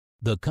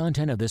The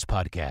content of this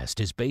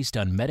podcast is based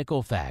on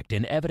medical fact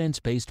and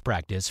evidence-based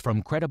practice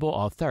from credible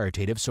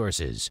authoritative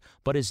sources,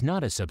 but is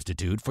not a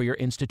substitute for your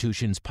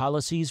institution's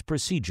policies,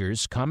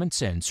 procedures, common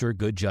sense, or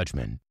good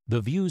judgment.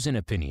 The views and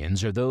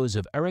opinions are those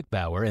of Eric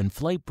Bauer and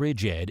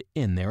Flightbridge Ed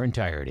in their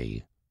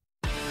entirety.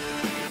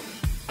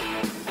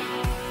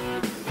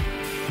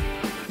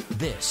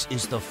 This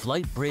is the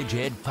Flightbridge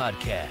Ed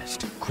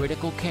podcast,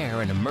 critical care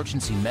and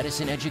emergency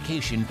medicine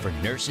education for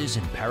nurses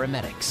and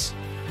paramedics.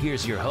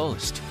 Here's your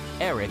host,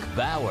 Eric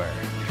Bauer.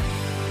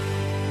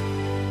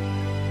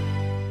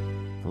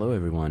 Hello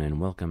everyone and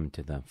welcome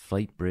to the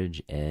Flightbridge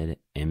Ed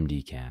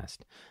MDCast.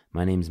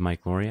 My name is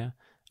Mike Loria.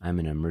 I'm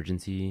an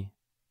emergency,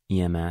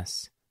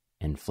 EMS,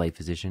 and flight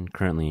physician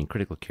currently in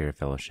critical care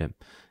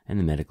fellowship and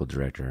the medical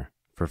director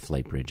for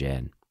Flightbridge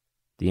Ed.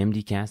 The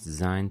MDCast is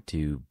designed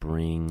to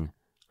bring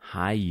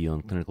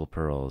high-yield clinical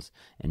pearls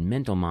and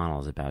mental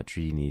models about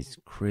treating these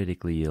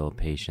critically ill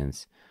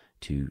patients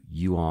to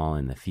you all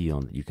in the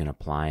field that you can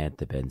apply at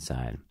the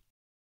bedside.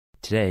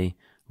 Today,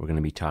 we're going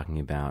to be talking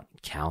about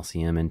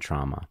calcium and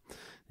trauma.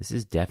 This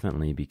has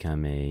definitely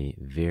become a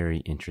very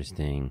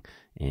interesting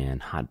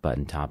and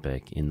hot-button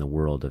topic in the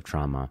world of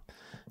trauma,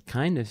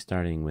 kind of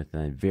starting with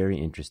a very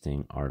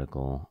interesting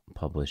article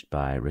published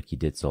by Ricky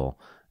Ditzel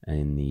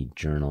in the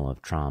Journal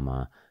of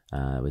Trauma.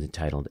 It was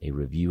entitled, "A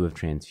Review of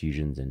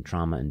Transfusions and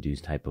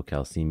Trauma-Induced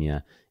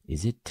Hypocalcemia.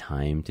 Is it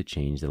time to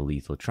change the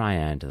lethal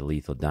triad to the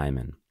lethal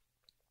diamond?"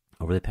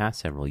 Over the past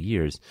several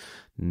years,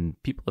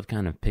 people have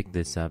kind of picked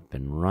this up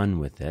and run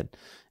with it,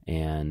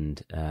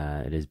 and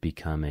it has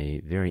become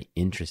a very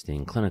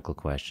interesting clinical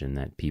question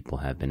that people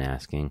have been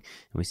asking,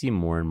 and we see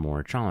more and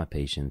more trauma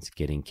patients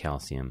getting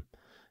calcium.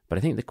 But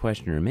I think the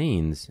question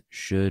remains,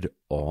 should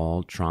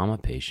all trauma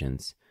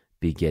patients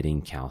be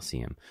getting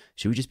calcium?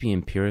 Should we just be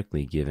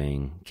empirically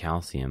giving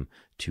calcium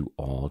to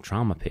all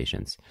trauma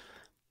patients?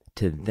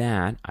 To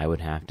that, I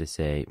would have to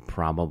say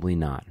probably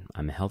not.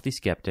 I'm a healthy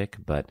skeptic,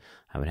 but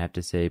I would have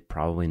to say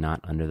probably not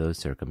under those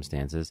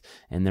circumstances.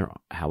 And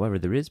however,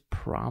 there is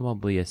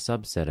probably a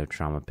subset of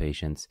trauma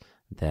patients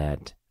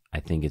that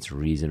I think it's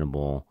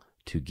reasonable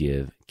to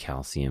give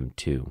calcium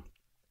to.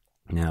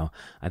 Now,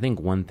 I think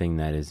one thing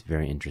that is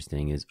very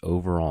interesting is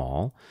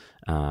overall,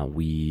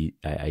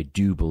 I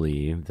do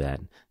believe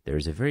that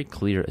there's a very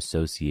clear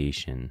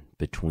association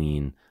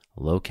between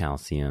low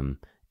calcium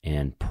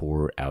and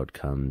poor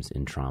outcomes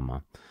in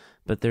trauma.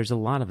 But there's a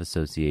lot of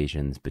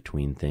associations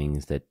between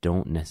things that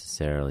don't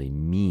necessarily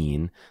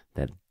mean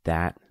that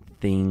that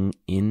thing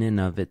in and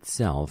of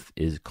itself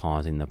is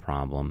causing the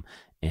problem,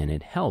 and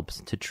it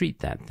helps to treat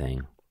that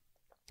thing.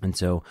 And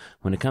so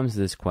when it comes to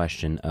this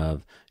question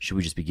of should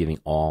we just be giving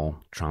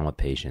all trauma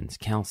patients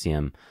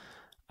calcium,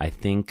 I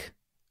think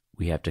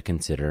we have to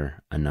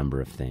consider a number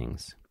of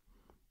things.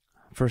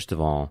 First of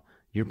all,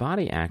 your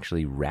body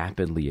actually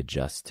rapidly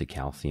adjusts to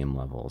calcium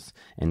levels,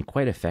 and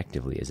quite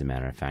effectively, as a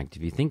matter of fact.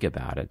 If you think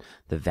about it,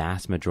 the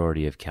vast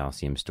majority of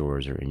calcium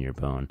stores are in your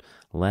bone.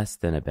 Less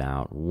than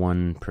about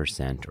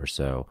 1% or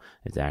so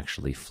is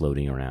actually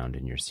floating around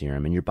in your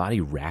serum, and your body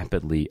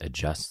rapidly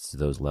adjusts to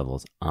those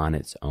levels on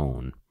its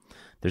own.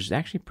 There's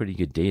actually pretty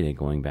good data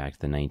going back to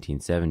the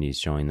 1970s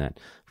showing that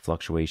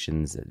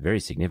fluctuations, very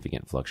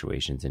significant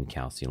fluctuations in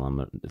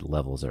calcium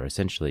levels are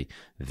essentially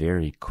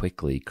very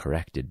quickly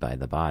corrected by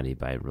the body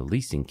by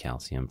releasing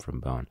calcium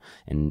from bone,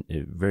 and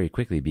very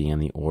quickly being on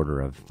the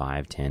order of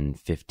 5, 10,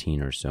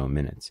 15 or so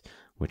minutes,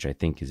 which I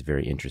think is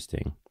very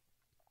interesting.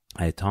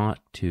 I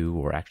talked to,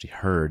 or actually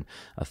heard,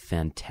 a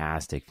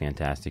fantastic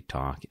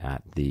talk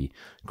at the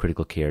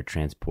Critical Care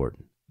Transport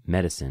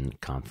Medicine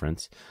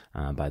Conference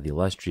by the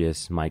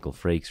illustrious Michael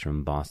Frakes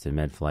from Boston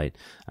MedFlight,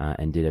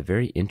 and did a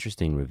very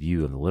interesting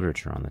review of the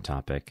literature on the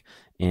topic,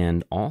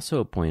 and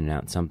also pointed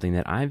out something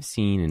that I've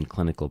seen in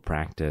clinical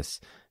practice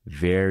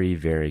very,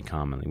 very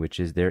commonly, which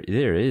is there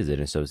is an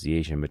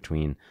association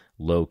between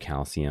low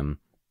calcium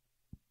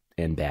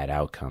and bad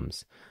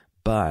outcomes.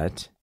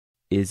 But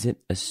is it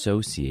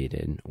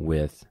associated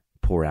with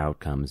poor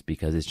outcomes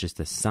because it's just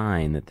a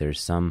sign that there's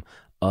some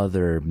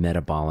other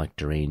metabolic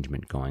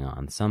derangement going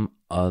on, some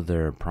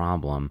other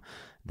problem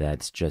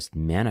that's just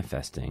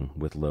manifesting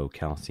with low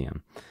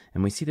calcium?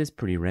 And we see this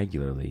pretty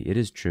regularly. It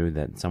is true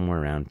that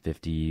somewhere around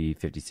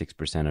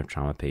 50-56% of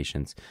trauma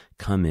patients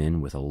come in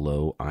with a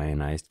low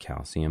ionized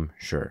calcium,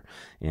 sure.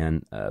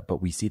 And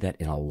but we see that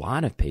in a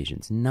lot of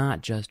patients, not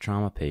just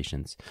trauma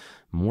patients.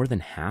 More than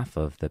half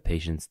of the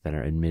patients that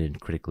are admitted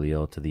critically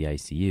ill to the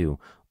ICU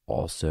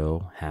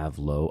also have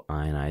low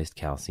ionized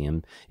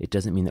calcium. It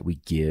doesn't mean that we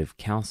give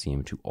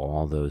calcium to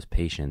all those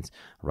patients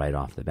right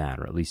off the bat,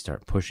 or at least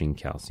start pushing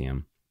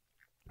calcium.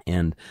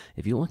 And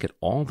if you look at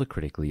all the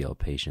critically ill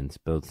patients,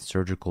 both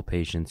surgical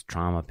patients,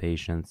 trauma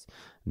patients,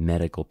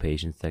 medical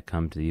patients that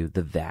come to you,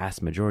 the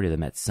vast majority of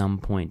them at some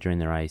point during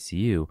their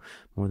ICU,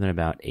 more than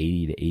about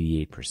 80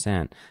 to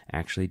 88%,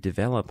 actually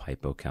develop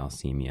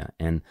hypocalcemia.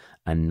 And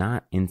a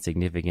not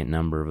insignificant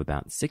number of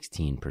about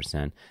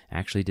 16%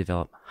 actually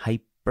develop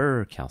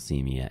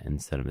hypercalcemia in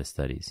some of the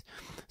studies.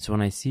 So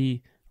when I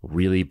see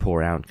really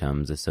poor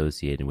outcomes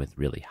associated with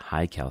really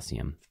high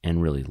calcium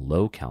and really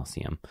low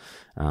calcium,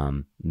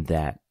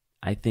 that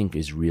I think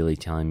is really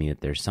telling me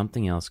that there's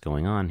something else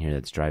going on here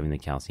that's driving the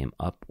calcium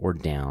up or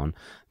down.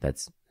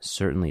 That's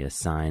certainly a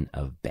sign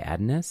of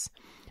badness,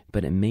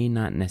 but it may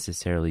not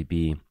necessarily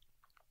be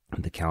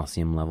the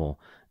calcium level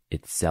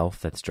itself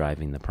that's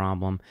driving the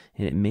problem,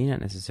 and it may not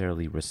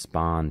necessarily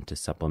respond to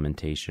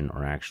supplementation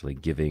or actually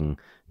giving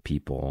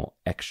people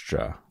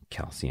extra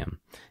calcium.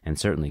 And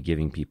certainly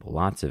giving people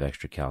lots of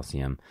extra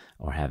calcium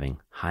or having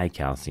high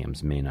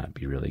calciums may not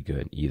be really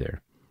good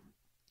either.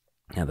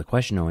 Now, the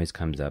question always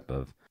comes up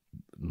of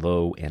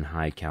low and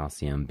high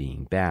calcium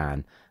being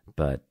bad,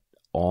 but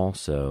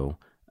also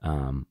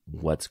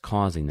what's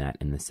causing that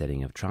in the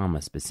setting of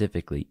trauma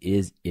specifically.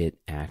 Is it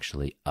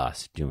actually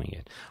us doing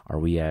it? Are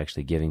we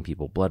actually giving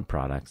people blood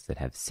products that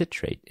have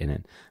citrate in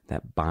it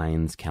that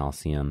binds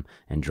calcium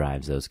and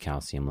drives those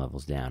calcium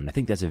levels down? And I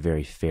think that's a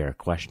very fair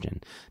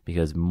question,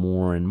 because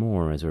more and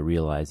more as we're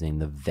realizing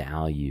the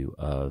value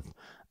of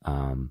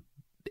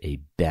a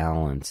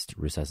balanced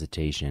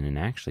resuscitation, and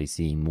actually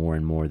seeing more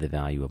and more the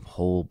value of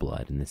whole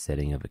blood in the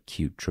setting of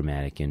acute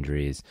traumatic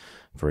injuries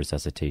for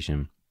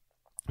resuscitation,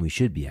 we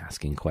should be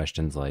asking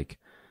questions like,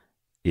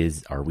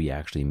 are we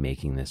actually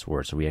making this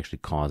worse? Are we actually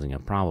causing a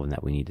problem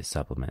that we need to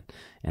supplement?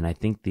 And I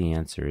think the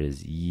answer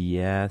is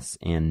yes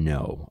and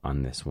no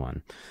on this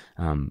one.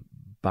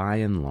 By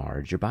and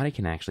large, your body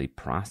can actually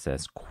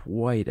process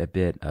quite a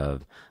bit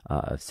of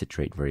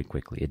citrate very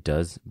quickly. It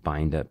does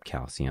bind up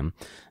calcium,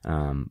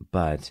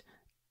 but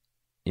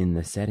in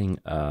the setting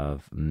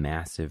of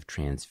massive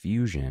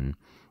transfusion,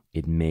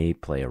 it may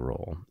play a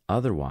role.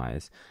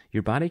 Otherwise,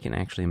 your body can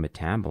actually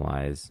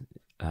metabolize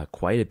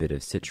quite a bit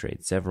of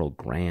citrate, several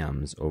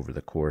grams over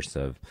the course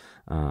of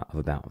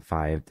about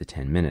 5 to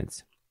 10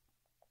 minutes.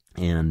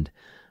 And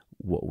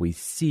what we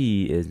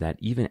see is that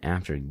even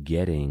after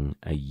getting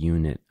a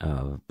unit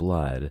of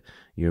blood,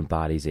 your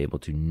body's able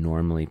to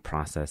normally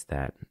process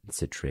that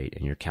citrate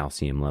and your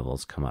calcium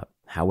levels come up.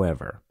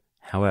 However,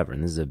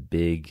 and this is a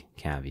big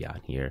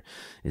caveat here,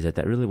 is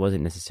that really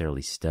wasn't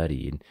necessarily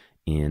studied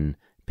in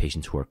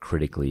patients who are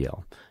critically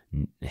ill.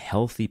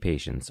 Healthy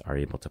patients are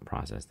able to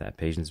process that.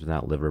 Patients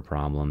without liver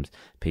problems,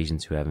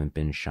 patients who haven't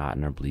been shot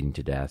and are bleeding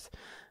to death.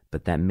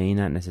 But that may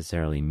not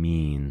necessarily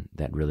mean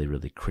that really,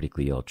 really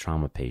critically ill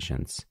trauma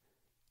patients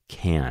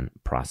can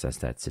process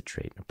that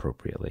citrate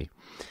appropriately.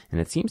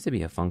 And it seems to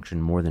be a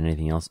function more than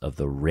anything else of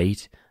the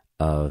rate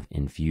of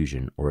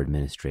infusion or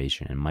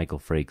administration. And Michael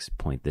Frakes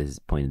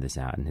pointed this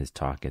out in his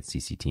talk at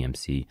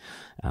CCTMC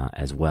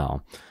as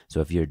well.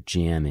 So if you're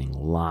jamming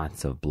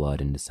lots of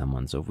blood into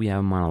someone, so if we have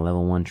them on a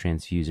level 1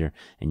 transfuser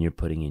and you're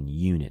putting in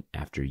unit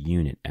after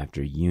unit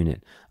after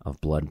unit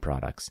of blood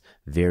products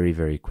very,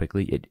 very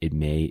quickly, it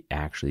may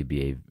actually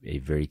be a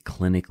very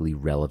clinically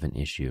relevant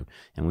issue,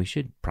 and we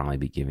should probably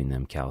be giving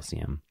them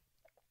calcium.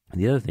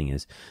 The other thing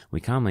is,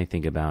 we commonly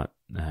think about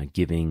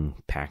giving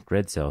packed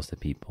red cells to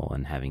people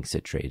and having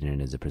citrate in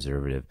it as a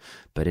preservative,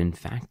 but in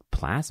fact,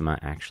 plasma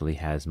actually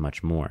has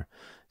much more.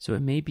 So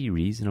it may be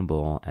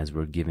reasonable, as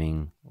we're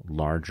giving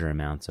larger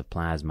amounts of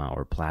plasma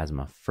or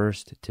plasma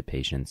first to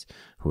patients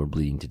who are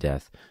bleeding to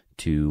death,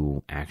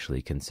 to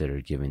actually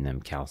consider giving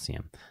them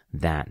calcium.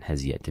 That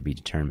has yet to be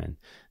determined.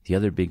 The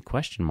other big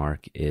question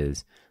mark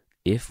is,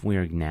 if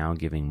we're now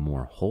giving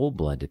more whole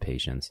blood to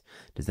patients,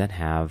 does that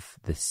have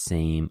the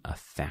same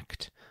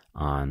effect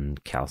on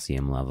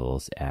calcium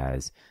levels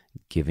as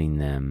giving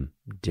them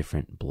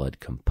different blood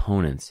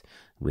components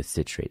with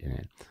citrate in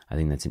it? I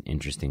think that's an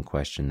interesting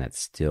question that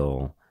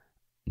still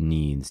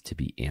needs to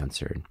be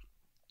answered.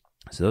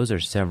 So those are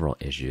several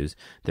issues.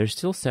 There's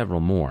still several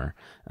more.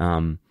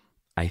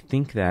 I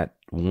think that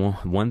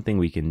one thing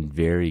we can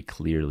very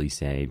clearly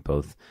say,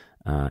 both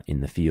in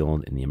the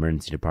field, in the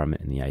emergency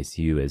department, in the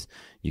ICU, is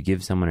you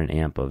give someone an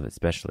amp of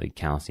especially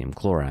calcium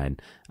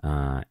chloride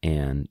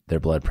and their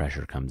blood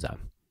pressure comes up.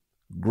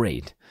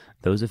 Great.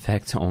 Those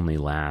effects only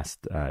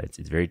last, it's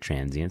very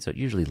transient, so it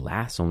usually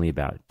lasts only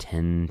about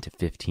 10 to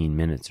 15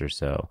 minutes or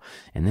so,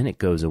 and then it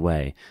goes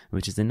away,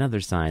 which is another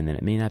sign that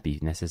it may not be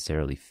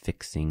necessarily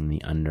fixing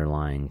the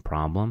underlying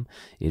problem.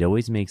 It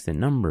always makes the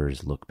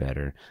numbers look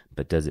better,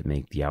 but does it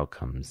make the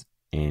outcomes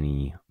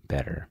any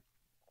better?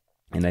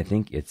 And I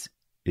think it's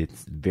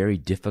very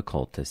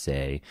difficult to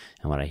say,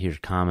 and what I hear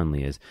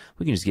commonly is,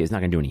 we can just it's not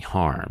going to do any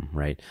harm,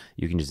 right?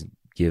 You can just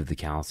give the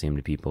calcium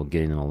to people.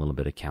 Getting them a little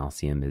bit of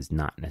calcium is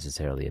not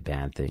necessarily a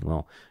bad thing.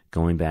 Well,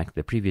 going back to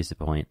the previous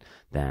point,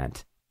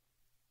 that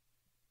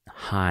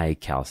high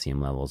calcium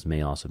levels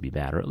may also be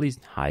bad, or at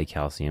least high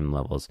calcium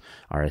levels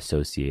are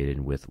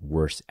associated with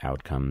worse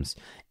outcomes.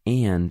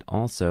 And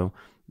also,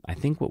 I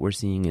think what we're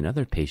seeing in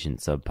other patient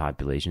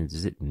subpopulations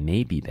is it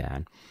may be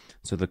bad.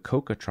 So the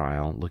COCA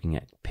trial, looking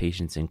at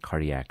patients in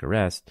cardiac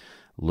arrest,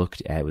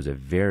 it was a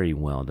very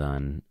well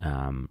done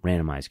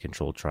randomized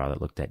controlled trial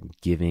that looked at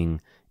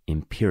giving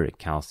empiric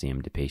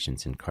calcium to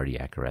patients in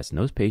cardiac arrest, and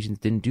those patients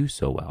didn't do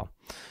so well.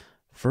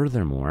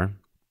 Furthermore,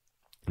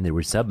 there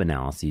were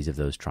sub-analyses of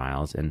those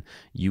trials, and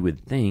you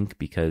would think,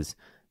 because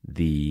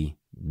the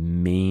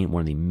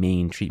one of the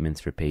main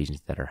treatments for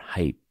patients that are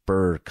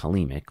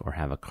hyperkalemic or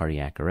have a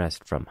cardiac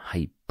arrest from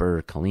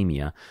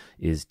hyperkalemia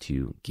is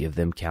to give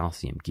them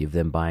calcium, give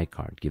them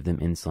bicard, give them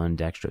insulin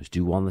dextrose,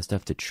 do all the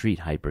stuff to treat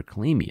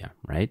hyperkalemia,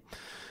 right?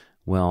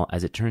 Well,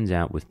 as it turns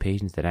out, with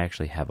patients that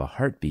actually have a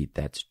heartbeat,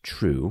 that's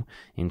true.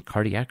 In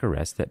cardiac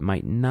arrest, that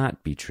might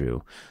not be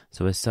true.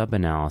 So a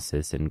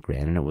sub-analysis, and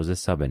granted it was a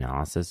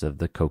sub-analysis of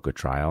the COCA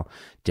trial,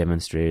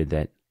 demonstrated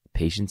that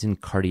patients in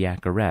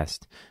cardiac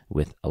arrest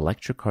with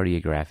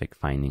electrocardiographic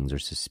findings or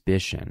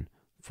suspicion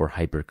for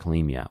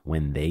hyperkalemia,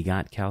 when they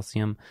got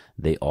calcium,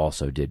 they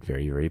also did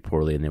very, very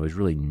poorly, and there was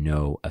really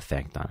no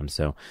effect on them.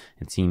 So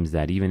it seems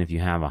that even if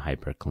you have a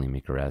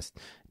hyperkalemic arrest,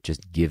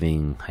 just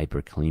giving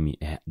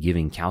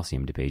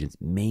calcium to patients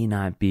may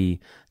not be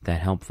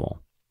that helpful.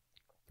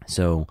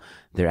 So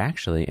there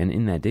actually, and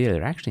in that data,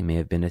 there actually may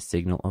have been a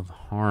signal of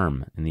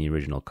harm in the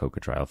original COCA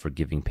trial for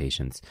giving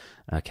patients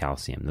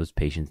calcium. Those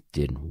patients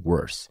did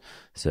worse.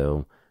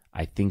 So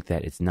I think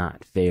that it's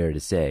not fair to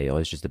say, oh,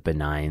 it's just a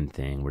benign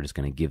thing. We're just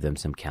going to give them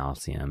some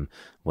calcium.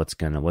 What's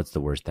the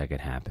worst that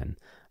could happen?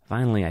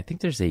 Finally, I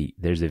think there's a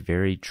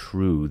very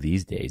true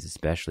these days,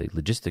 especially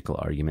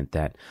logistical argument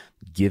that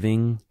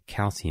giving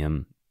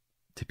calcium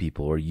to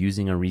people or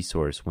using a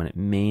resource when it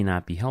may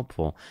not be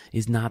helpful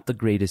is not the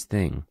greatest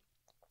thing.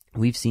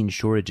 We've seen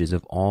shortages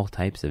of all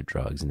types of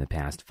drugs in the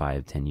past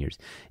 5-10 years.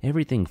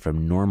 Everything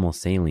from normal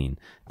saline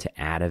to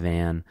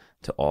Ativan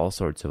to all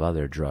sorts of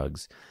other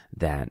drugs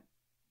that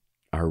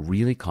are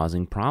really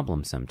causing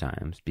problems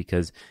sometimes,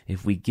 because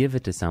if we give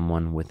it to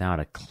someone without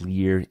a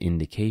clear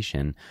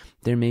indication,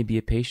 there may be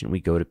a patient we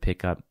go to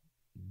pick up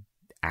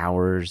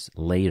hours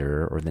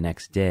later or the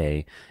next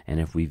day,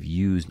 and if we've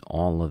used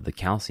all of the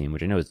calcium,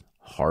 which I know is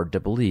hard to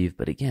believe,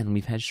 but again,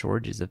 we've had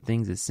shortages of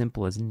things as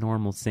simple as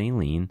normal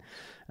saline,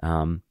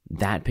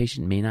 that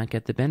patient may not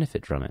get the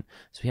benefit from it.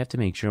 So we have to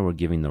make sure we're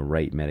giving the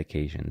right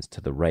medications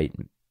to the right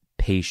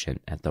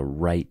patient at the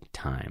right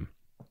time.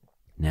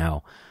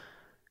 Now,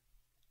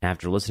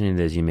 after listening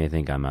to this, you may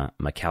think I'm a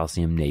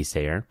calcium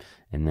naysayer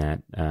and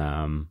that I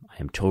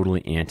am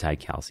totally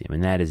anti-calcium,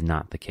 and that is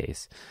not the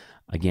case.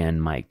 Again,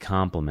 my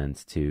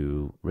compliments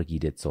to Ricky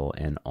Ditzel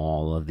and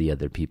all of the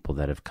other people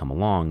that have come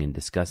along and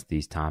discussed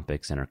these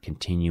topics and are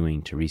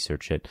continuing to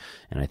research it,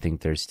 and I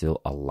think there's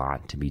still a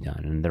lot to be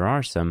done. And there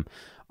are some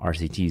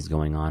RCTs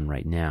going on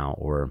right now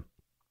or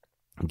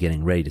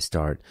getting ready to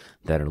start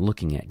that are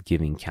looking at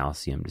giving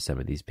calcium to some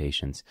of these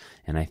patients,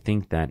 and I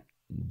think that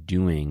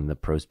doing the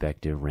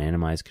prospective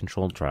randomized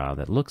controlled trial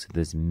that looks at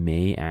this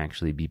may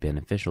actually be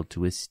beneficial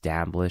to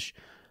establish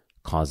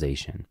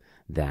causation,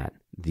 that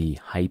the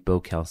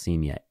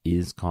hypocalcemia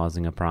is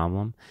causing a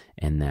problem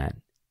and that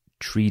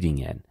treating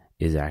it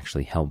is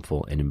actually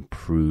helpful and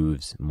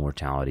improves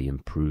mortality,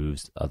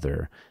 improves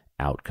other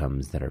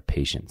outcomes that are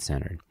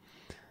patient-centered.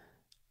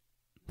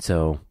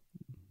 So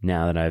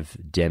now that I've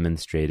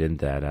demonstrated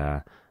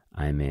that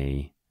I'm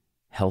a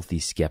healthy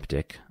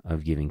skeptic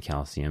of giving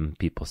calcium,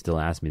 people still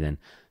ask me then,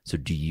 so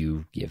do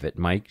you give it,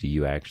 Mike? Do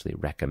you actually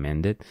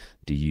recommend it?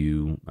 Do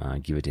you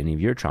give it to any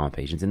of your trauma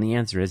patients? And the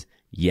answer is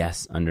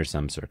yes, under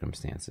some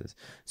circumstances.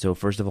 So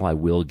first of all, I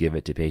will give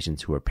it to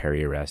patients who are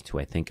peri-arrest, who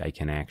I think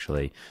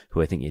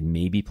it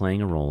may be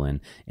playing a role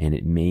in, and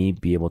it may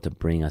be able to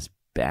bring us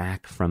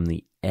back from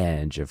the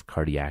edge of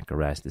cardiac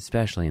arrest,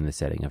 especially in the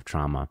setting of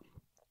trauma.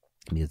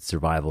 The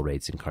survival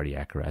rates in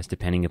cardiac arrest,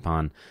 depending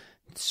upon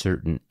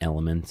certain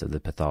elements of the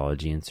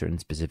pathology and certain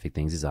specific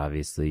things, is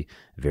obviously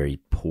very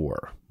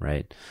poor,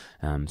 right?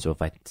 So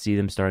if I see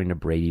them starting to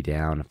Brady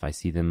down, if I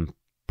see them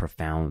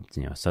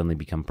suddenly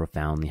become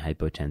profoundly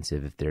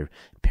hypotensive, if they're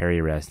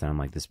peri-arrest and I'm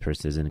like, this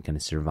person isn't going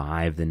to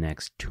survive the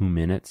next 2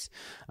 minutes,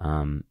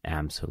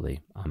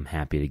 absolutely, I'm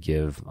happy to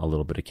give a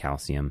little bit of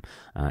calcium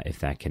if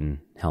that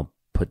can help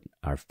put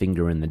our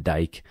finger in the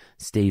dike,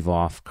 stave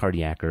off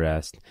cardiac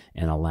arrest,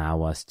 and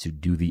allow us to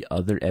do the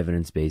other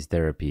evidence-based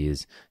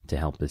therapies to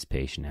help this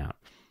patient out.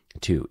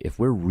 2, if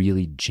we're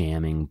really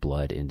jamming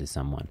blood into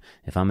someone,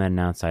 if I'm at an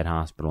outside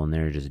hospital and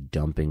they're just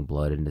dumping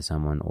blood into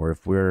someone, or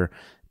if we're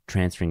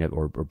transferring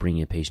or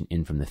bringing a patient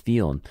in from the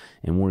field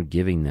and we're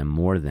giving them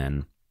more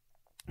than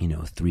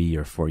 3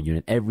 or 4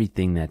 units,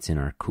 everything that's in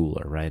our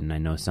cooler, right? And I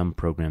know some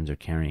programs are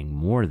carrying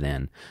more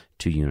than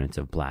 2 units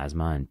of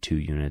plasma and 2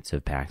 units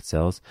of packed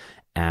cells.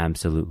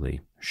 Absolutely.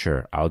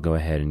 Sure. I'll go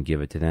ahead and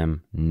give it to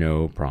them.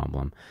 No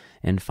problem.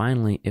 And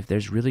finally, if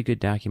there's really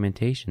good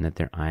documentation that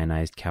their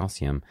ionized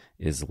calcium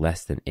is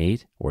less than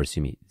 8, or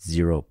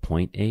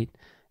 0.8,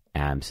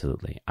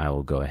 absolutely, I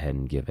will go ahead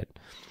and give it.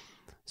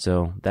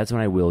 So that's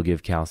when I will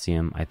give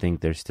calcium. I think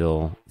there's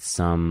still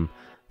some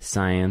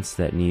science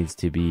that needs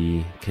to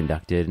be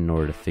conducted in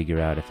order to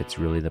figure out if it's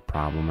really the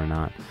problem or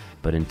not.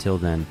 But until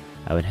then,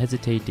 I would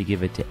hesitate to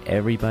give it to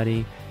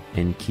everybody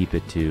and keep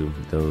it to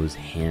those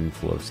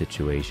handful of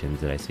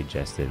situations that I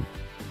suggested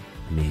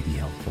may be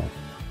helpful.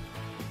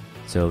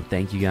 So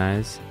thank you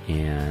guys,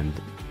 and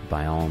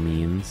by all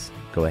means,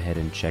 go ahead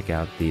and check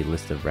out the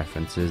list of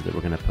references that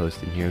we're going to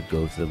post in here.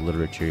 Go through the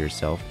literature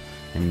yourself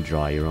and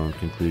draw your own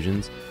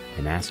conclusions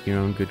and ask your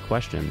own good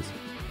questions.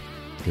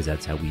 because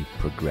that's how we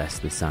progress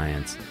the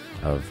science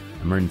of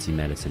emergency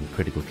medicine,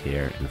 critical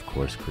care, and of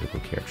course, critical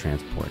care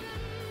transport.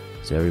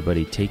 So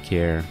everybody take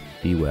care,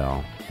 be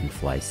well, and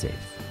fly safe.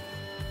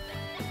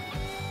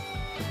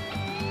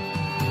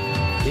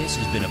 This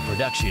has been a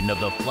production of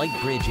the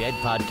FlightBridge Ed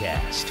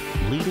podcast,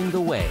 leading the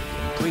way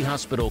in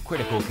pre-hospital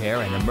critical care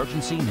and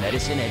emergency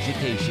medicine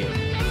education.